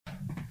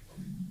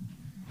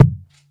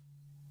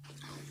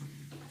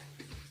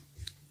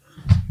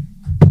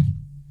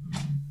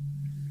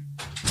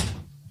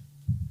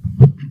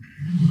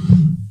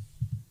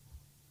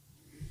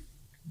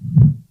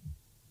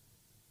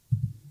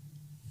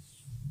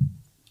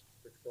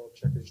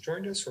Chuck has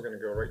joined us. We're going to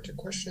go right to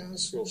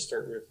questions. We'll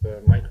start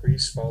with Mike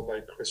Reese, followed by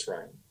Chris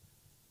Ryan.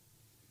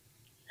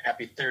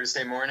 Happy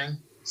Thursday morning.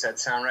 Does that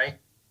sound right?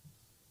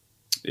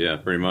 Yeah,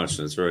 pretty much.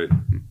 That's right.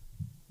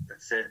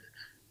 That's it.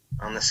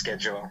 On the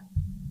schedule.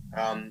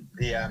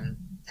 The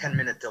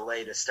 10-minute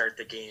delay to start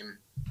the game,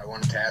 I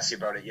wanted to ask you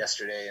about it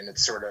yesterday, and it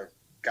sort of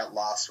got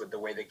lost with the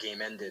way the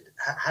game ended.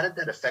 How did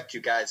that affect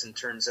you guys in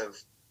terms of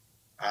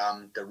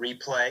the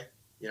replay?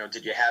 You know,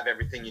 did you have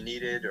everything you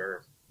needed,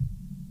 or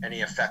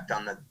any effect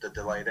on the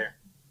delay there?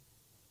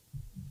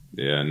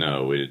 Yeah,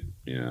 no, we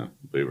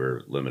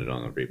were limited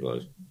on the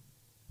replays.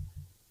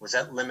 Was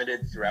that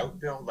limited throughout,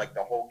 Bill, like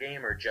the whole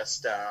game, or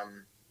just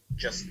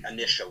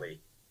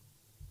initially?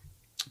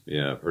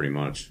 Yeah, pretty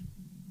much.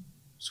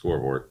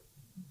 Scoreboard.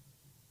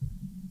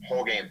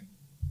 Whole game.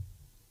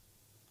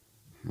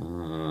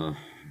 I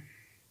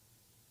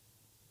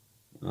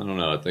don't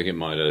know. I think it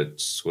might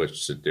have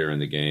switched it during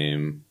the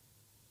game.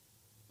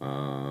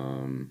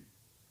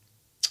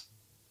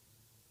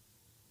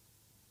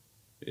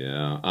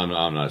 Yeah,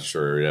 I'm not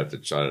sure. You have to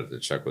try to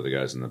check with the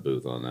guys in the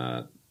booth on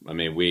that. I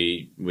mean,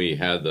 we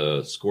had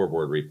the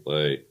scoreboard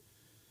replay,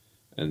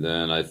 and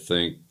then I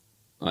think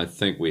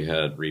we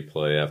had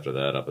replay after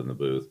that up in the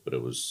booth, but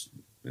it was,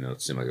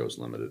 it seemed like it was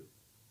limited,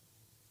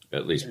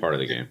 at least part of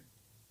the game.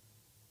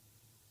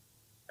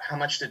 How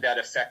much did that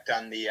affect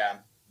on the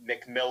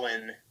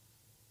McMillan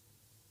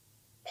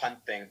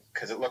punt thing?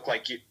 Because it looked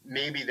like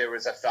maybe there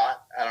was a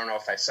thought, I don't know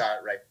if I saw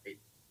it right,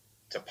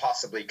 to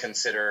possibly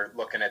consider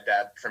looking at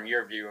that from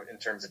your view in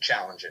terms of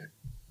challenging.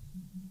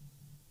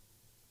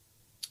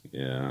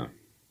 Yeah.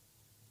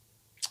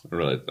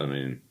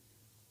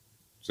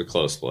 It's a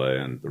close play,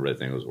 and the red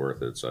thing was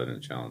worth it, so I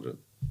didn't challenge it.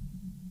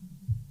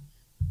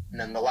 And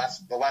then the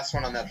last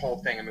one on that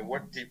whole thing, I mean,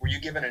 were you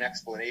given an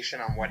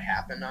explanation on what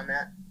happened on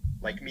that?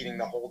 Like, meaning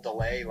the whole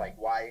delay, like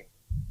what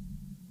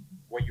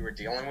you were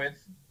dealing with?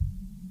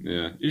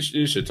 Yeah,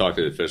 you should talk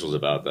to the officials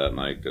about that,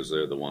 Mike, because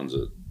they're the ones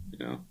that,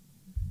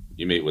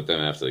 you meet with them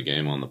after the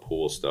game on the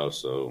pool stuff,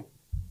 so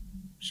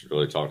you should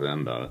really talk to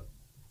them about it.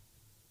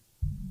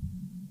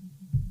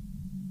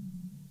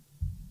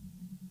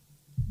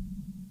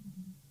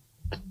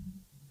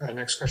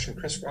 Next question,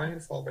 Chris Ryan,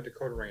 followed by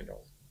Dakota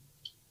Randall.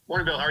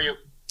 Morning, Bill. How are you?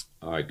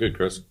 All right, good,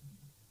 Chris.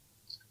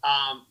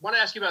 Want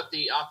to ask you about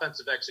the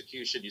offensive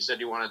execution. You said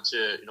you wanted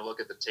to look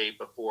at the tape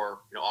before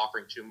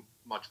offering too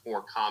much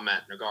more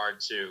comment in regard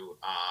to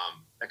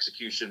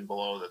execution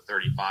below the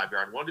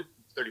 35-yard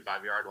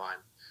line.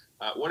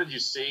 What did you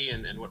see,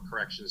 and what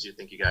corrections do you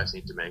think you guys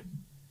need to make?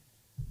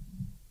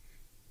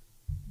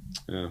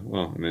 Yeah,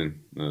 well,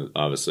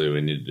 obviously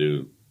we need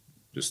to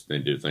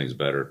do things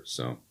better.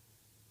 So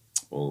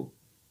we'll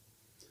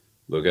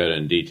look at it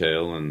in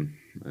detail and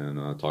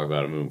talk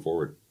about it moving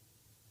forward.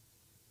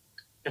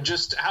 And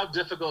just how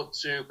difficult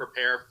to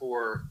prepare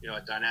for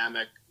a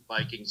dynamic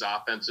Vikings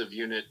offensive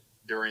unit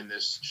during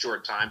this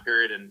short time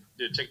period, and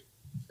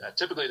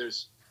typically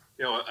there's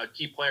a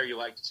key player you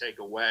like to take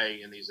away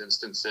in these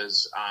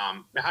instances.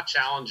 How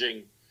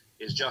challenging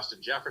is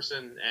Justin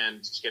Jefferson and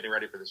just getting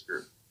ready for this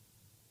group?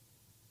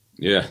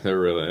 Yeah, they're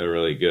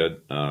really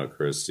good,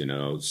 Chris.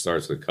 It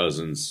starts with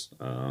Cousins.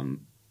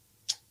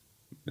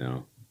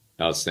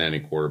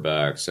 Outstanding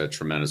quarterbacks, had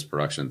tremendous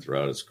production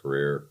throughout his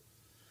career.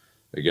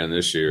 Again,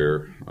 this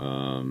year,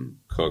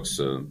 Cook's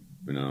one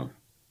of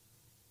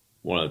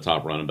the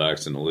top running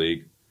backs in the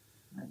league.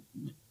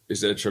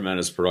 He's had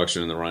tremendous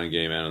production in the running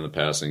game and in the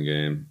passing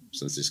game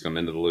since he's come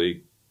into the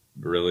league,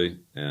 really.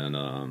 And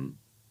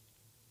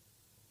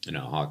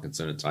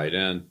Hawkinson at tight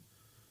end,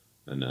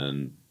 and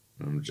then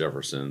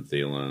Jefferson,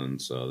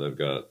 Thielen. So they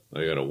got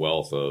a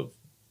wealth of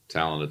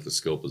talent at the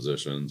skill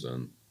positions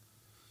and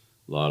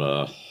a lot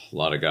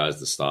of guys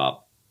to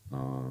stop.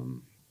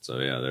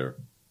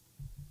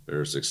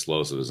 They're as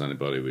explosive as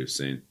anybody we've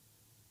seen.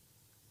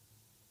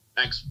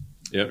 Thanks.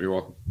 Yep, you're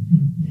welcome.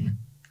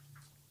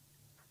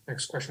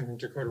 Next question from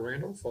Dakota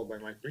Randall, followed by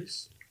Mike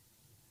Reese.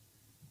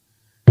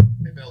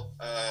 Hey, Bill.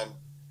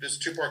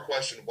 Just a two-part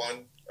question.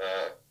 One,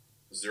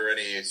 is there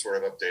any sort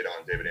of update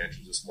on David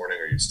Andrews this morning?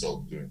 Or are you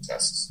still doing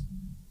tests?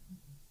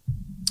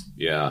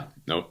 Yeah.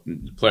 Nope.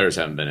 Players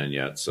haven't been in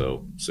yet,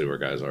 so see where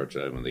guys are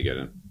today when they get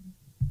in.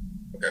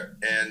 Okay.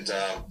 And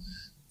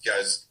you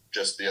guys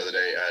just the other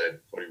day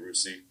added Cody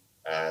Rusey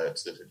to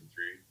the 53.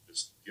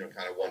 Just,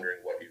 kind of wondering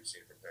what you've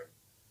seen from him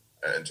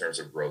in terms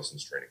of growth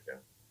since training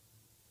camp.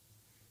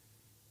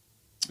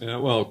 Yeah,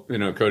 well,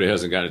 Cody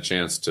hasn't got a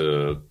chance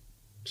to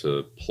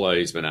play.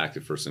 He's been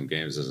active for some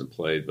games, hasn't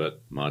played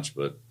much,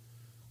 but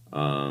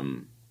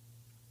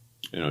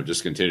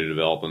just continue to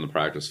develop in the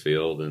practice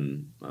field,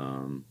 and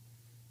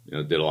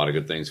did a lot of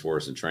good things for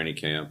us in training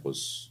camp.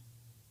 Was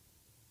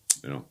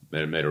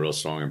made a real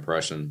strong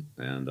impression,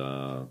 and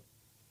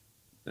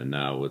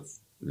now with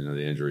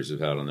the injuries we've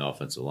had on the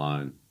offensive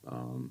line,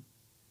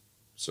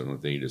 certainly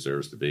think he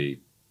deserves to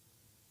be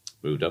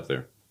moved up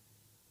there.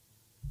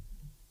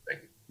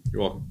 Thank you.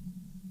 You're welcome.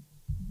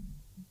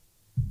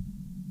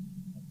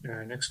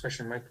 Next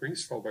question, Mike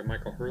Reese, followed by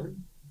Michael Hurley.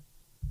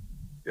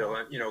 Bill,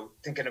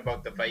 thinking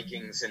about the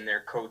Vikings and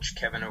their coach,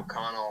 Kevin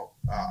O'Connell,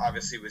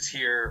 obviously was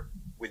here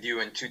with you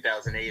in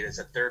 2008 as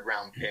a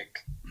third-round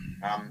pick.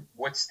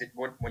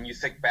 When you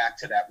think back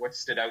to that, what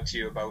stood out to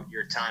you about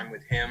your time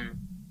with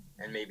him,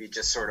 and maybe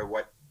just sort of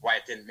why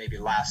it didn't maybe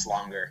last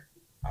longer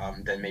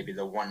than maybe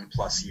the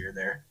 1+ year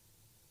there?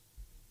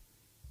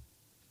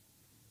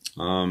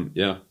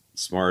 Yeah,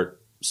 smart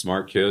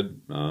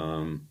kid.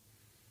 Out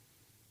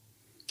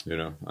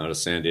of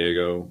San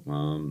Diego,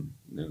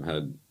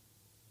 had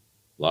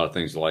a lot of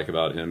things to like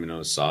about him,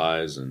 his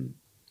size and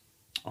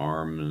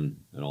arm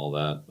and all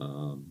that.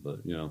 But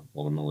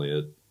ultimately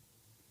it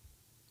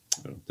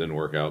didn't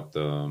work out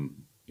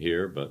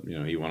here. But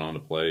he went on to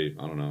play,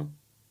 I don't know,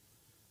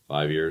 4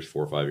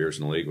 or 5 years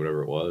in the league,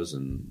 whatever it was,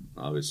 and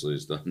obviously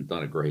has done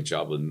a great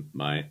job with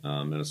my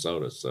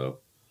Minnesota. So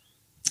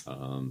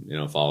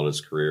followed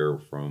his career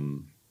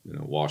from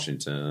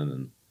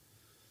Washington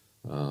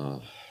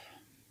and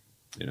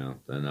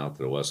then out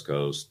to the West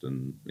Coast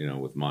and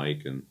with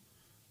Mike, and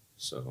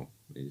so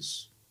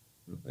he's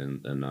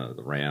and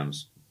the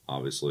Rams,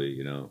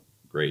 obviously,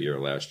 great year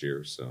last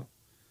year. So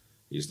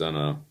he's done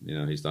a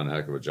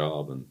heck of a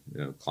job and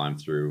climbed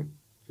through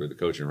the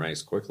coaching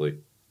ranks quickly.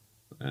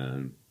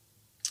 And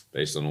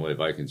based on the way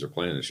Vikings are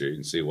playing this year, you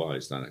can see why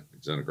he's done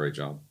a great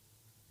job.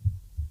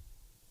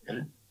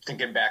 And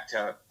thinking back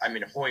to,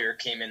 Hoyer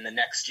came in the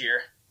next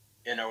year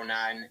in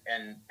 2009,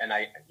 and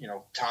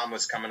Tom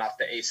was coming off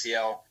the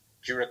ACL.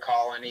 Do you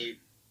recall any,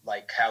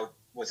 how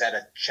was that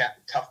a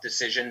tough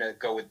decision to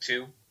go with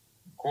 2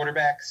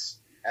 quarterbacks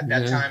at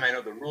that time? I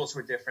know the rules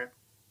were different.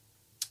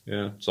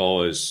 Yeah, it's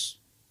always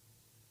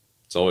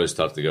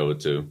tough to go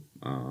with 2.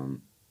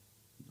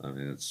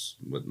 It's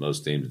what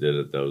most teams did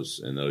in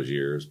those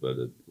years, but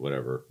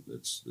whatever,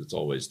 it's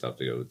always tough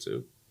to go with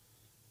 2.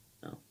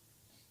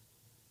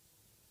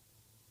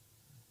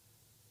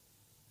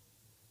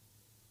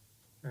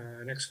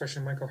 Next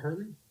question, Michael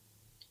Hurley.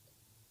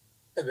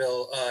 Hey,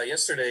 Bill.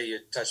 Yesterday you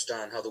touched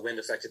on how the wind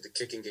affected the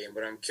kicking game,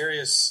 but I'm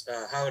curious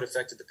how it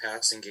affected the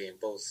passing game,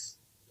 both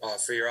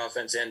for your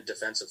offense and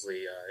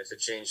defensively, if it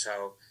changed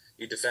how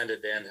you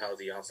defended and how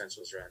the offense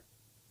was run.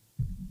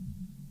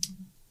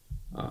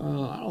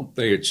 I don't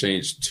think it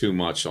changed too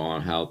much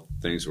on how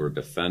things were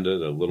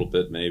defended, a little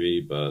bit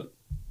maybe, but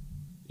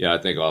yeah, I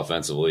think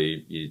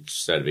offensively you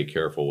just had to be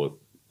careful with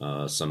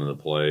some of the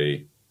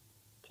play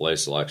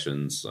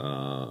selections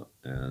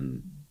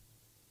and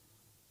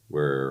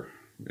where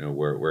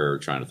we're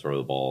trying to throw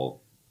the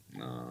ball,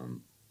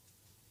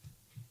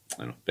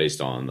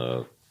 based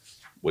on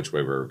which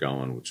way we were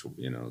going, which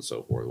and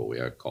so forth, what we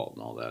had called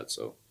and all that.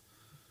 So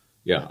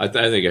yeah, I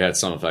think it had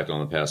some effect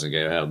on the passing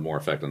game. It had more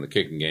effect on the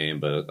kicking game,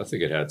 but I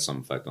think it had some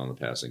effect on the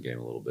passing game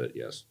a little bit.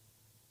 Yes.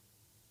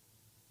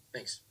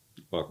 Thanks.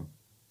 You're welcome.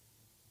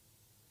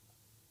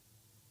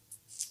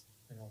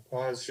 And I'll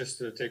pause just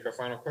to take our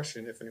final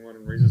question if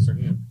anyone raises their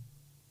hand.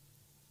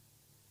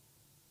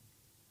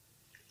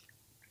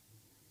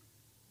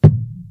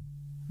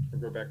 We'll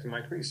go back to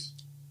Mike Reese.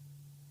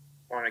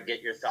 I want to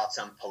get your thoughts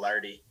on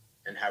Pilardi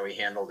and how he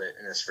handled it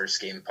in his first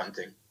game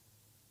punting.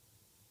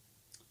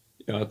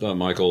 Yeah, I thought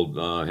Michael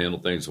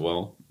handled things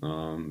well.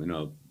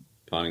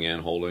 Punting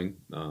and holding.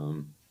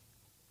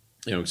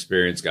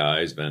 Experienced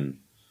guy. He's been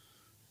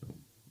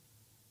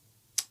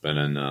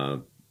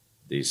in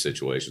these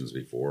situations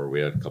before. We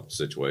had a couple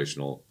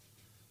situational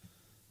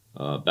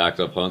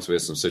backed up punts. We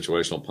had some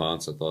situational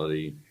punts. I thought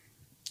he,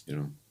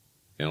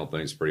 handled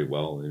things pretty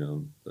well.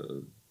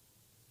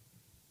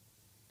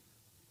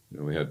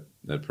 We had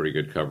pretty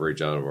good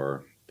coverage out of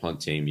our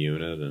punt team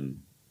unit,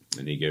 and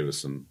he gave us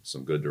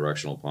some good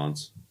directional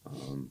punts.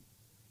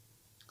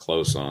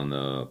 Close on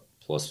the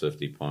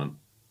 +50 punt.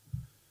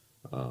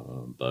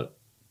 But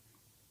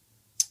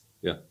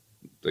yeah,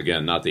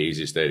 again, not the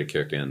easiest day to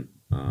kick in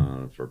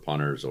for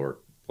punters or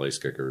place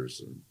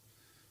kickers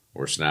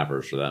or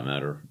snappers for that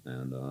matter.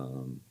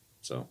 And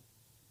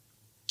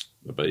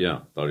but yeah,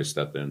 thought he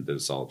stepped in and did a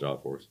solid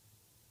job for us.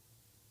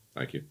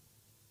 Thank you.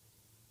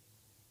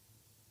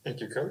 Thank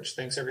you, Coach.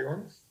 Thanks,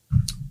 everyone.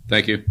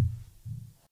 Thank you.